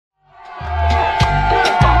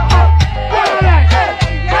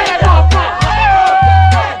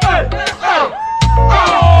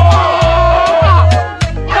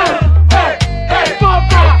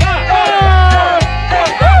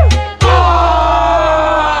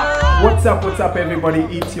What's up everybody,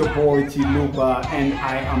 it's your boy Chiluba and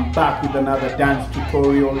I am back with another dance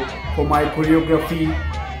tutorial for my choreography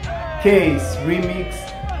case remix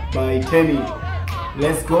by Teni.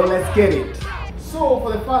 Let's go, let's get it. So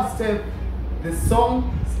for the first step, the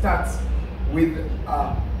song starts with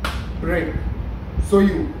a break. So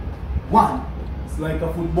you, one, it's like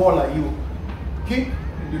a footballer, you kick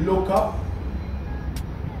and you look up,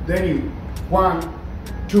 then you, 1,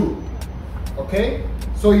 2, okay?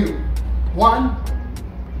 So you, 1,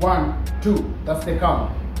 1, 2, that's the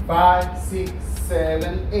count. 5, 6,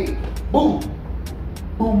 7, 8. Boom,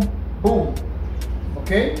 boom, boom.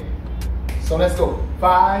 Okay? So let's go.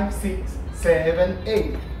 5, 6, 7,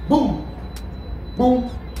 8. Boom, boom,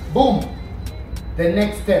 boom. The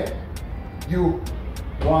next step, you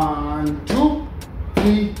 1, 2,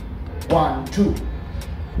 3, 1, 2.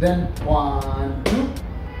 Then 1, 2,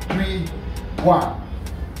 3, 1.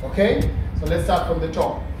 Okay? So let's start from the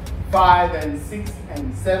top. 5 and 6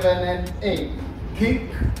 and 7 and 8. Kick,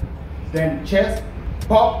 then chest,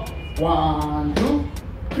 pop. 1, 2,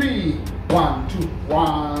 3. 1, 2,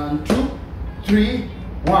 1, 2, 3,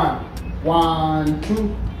 1. 1,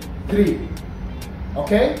 2, 3.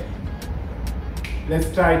 Okay?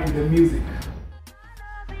 Let's try it with the music.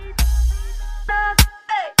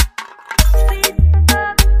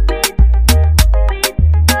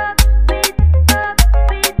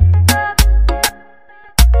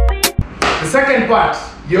 Second part,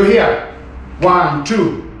 you're here, 1,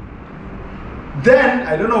 2. Then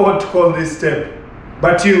I don't know what to call this step,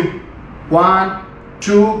 but you 1,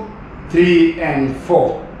 2, 3 and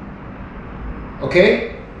 4.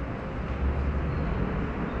 Okay?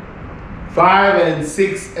 5 and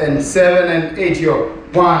 6 and 7 and 8. You're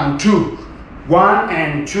 1, 2, 1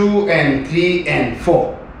 and 2 and 3 and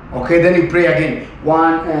 4. Okay, then you pray again,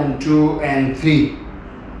 1 and 2 and 3.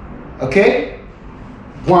 Okay?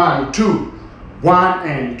 1, 2. 1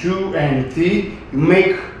 and 2 and 3, you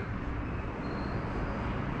make,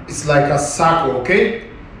 it's like a circle, okay?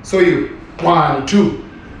 So you 1, 2,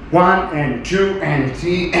 1 and 2 and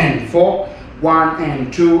 3 and 4, 1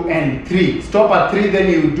 and 2 and 3. Stop at 3, then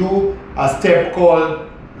you do a step called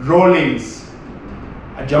rollings,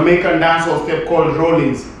 a Jamaican dancehall step called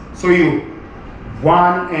rollings. So you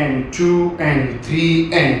 1 and 2 and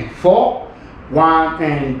 3 and 4, 1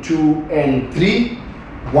 and 2 and 3,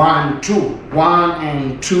 1, 2, 1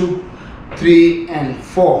 and 2, 3 and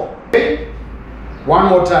 4. Okay? One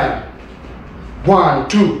more time. 1,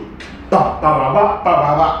 2, ba ba ba ba ba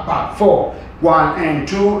ba ba ba 4. 1 and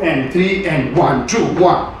 2 and 3 and 1, 2,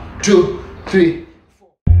 1, 2, 3.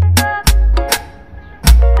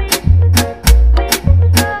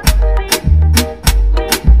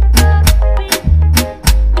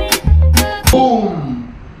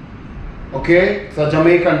 Boom. Okay, it's a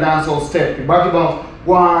Jamaican dancehall step. You back it bounce.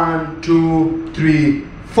 1, 2, 3,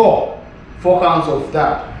 4. 4 counts of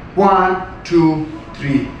that. 1, 2,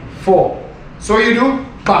 3, 4. So you do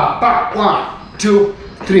ba ba 1, 2,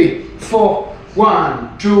 3, 4.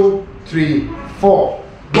 1, 2, 3, 4.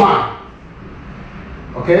 1.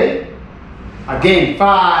 Okay? Again,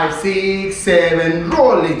 5, 6, 7.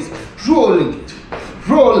 Rollings, rollings,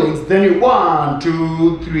 rollings. Then you 1,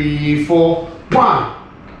 2, 3, 4. 1,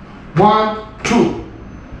 1, 2.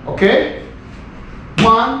 Okay?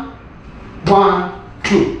 1, 1,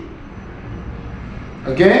 2.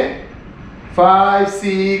 Okay? 5,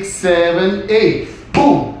 6, 7, 8.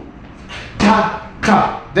 Boom. Ta,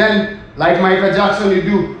 ta. Then, like Michael Jackson, you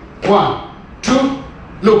do 1, 2,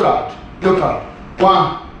 look out, look out.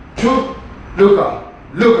 1, 2, look out,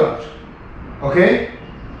 look out. Okay?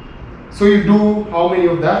 So you do how many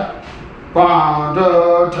of that? 1,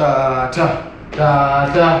 da, ta, ta,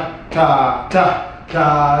 da, da, ta, ta,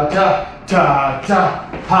 ta, ta. Ta, ta,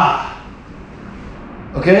 ha.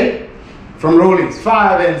 Okay? From rollings,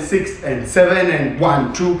 5 and 6 and 7 and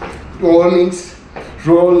 1, 2, rollings,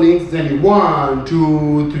 rollings, then 1,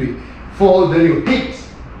 2, 3, 4, then you hit,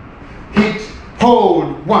 hit,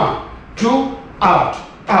 hold, 1, 2, out,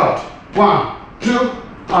 out, 1, 2,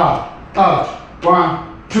 out, out,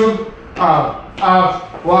 1, 2, out,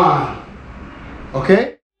 out, 1.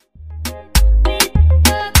 Okay?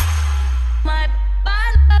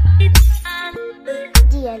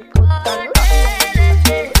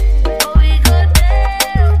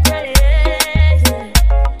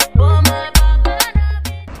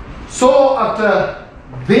 So after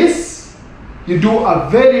this, you do a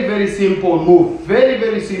very simple move.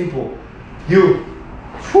 Very simple. You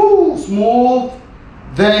smooth,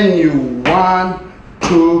 then you 1,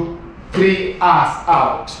 2, 3 ass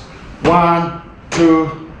out. 1,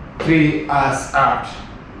 2, 3 ass out.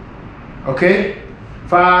 Okay?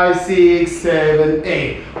 5, 6, 7,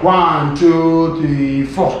 8. 1, 2, 3,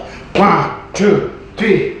 4. 1, 2,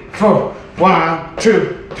 3, 4. 1,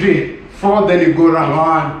 2, 3, 4. Then you go around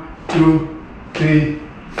 1, 2, 3,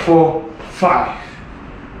 4, 5.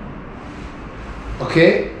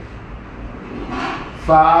 Okay?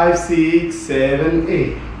 5, 6, 7,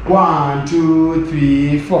 8. 1, 2,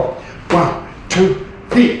 3, 4. 1, 2,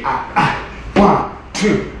 3, 1,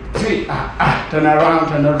 2, 3, Turn around,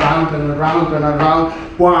 turn around, turn around, turn around.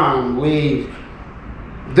 1, wave.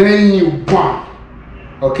 Then you 1.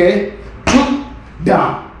 Okay? 2,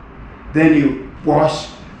 down. Then you wash,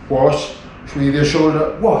 wash, with your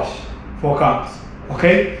shoulder, wash. 4 counts.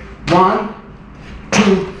 Okay? 1,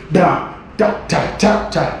 2, down. Ta ta ta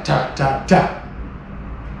ta ta ta ta.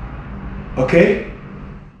 Okay?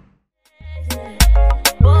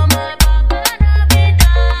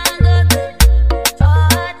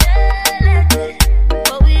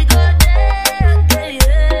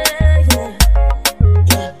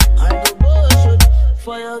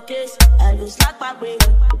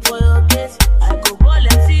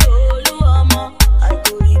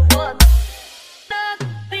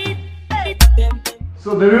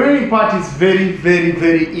 So the remaining part is very, very,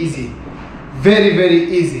 very easy. Very,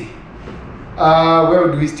 very easy.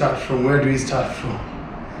 Where do we start from? Where do we start from?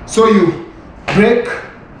 So you break,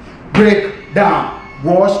 break down,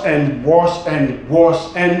 wash and wash and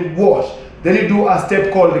wash and wash. Then you do a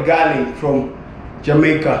step called the garling from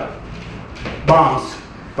Jamaica. Bounce,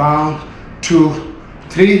 bounce, 2,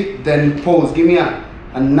 3, then pose. Give me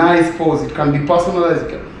a nice pose. It can be personalized.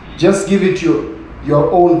 Just give it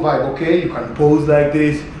your own vibe, okay? You can pose like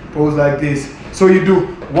this, pose like this. So you do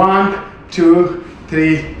 1, 2,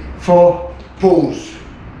 3, 4, pose.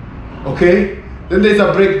 Okay? Then there's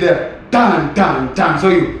a break there. Dun, dun, dun. So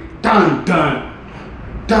you dun, dun,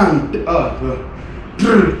 dun,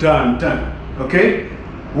 dun, dun. Okay?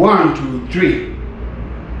 1, 2, 3.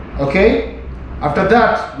 Okay? After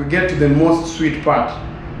that, we get to the most sweet part,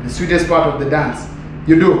 the sweetest part of the dance.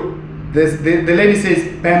 You do. The lady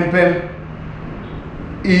says, pem, pem,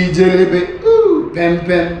 ijelebe, ooh, pem,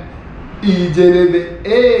 pem, ijelebe,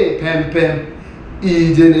 eh, pem, pem,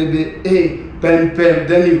 ijelebe, eh, pem, pem.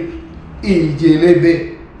 Then you,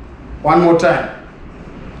 ijelebe. One more time.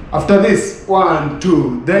 After this, 1,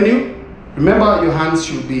 2. Then you, remember your hands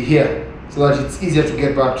should be here so that it's easier to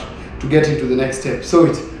get back, to get into the next step. So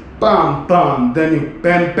it's bam, bam, then you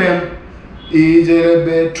pem, pem,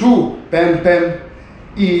 ijelebe 2, pem, pem,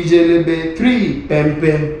 ijelebe 3, pem,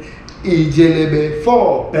 pem, ijelebe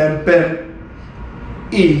 4, pem, pem,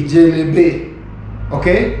 ijelebe.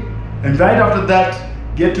 Okay? And right after that,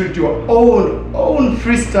 get to your own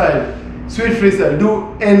freestyle, sweet freestyle.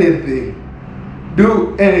 Do anything.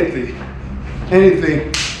 Do anything.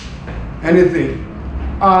 Anything. Anything.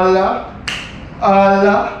 Allah,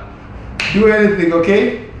 Allah. Do anything,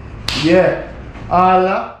 okay? Yeah.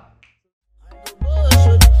 Allah.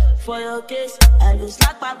 For your case, I lose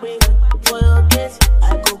like my brain. For your case,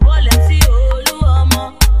 I go ball and see all you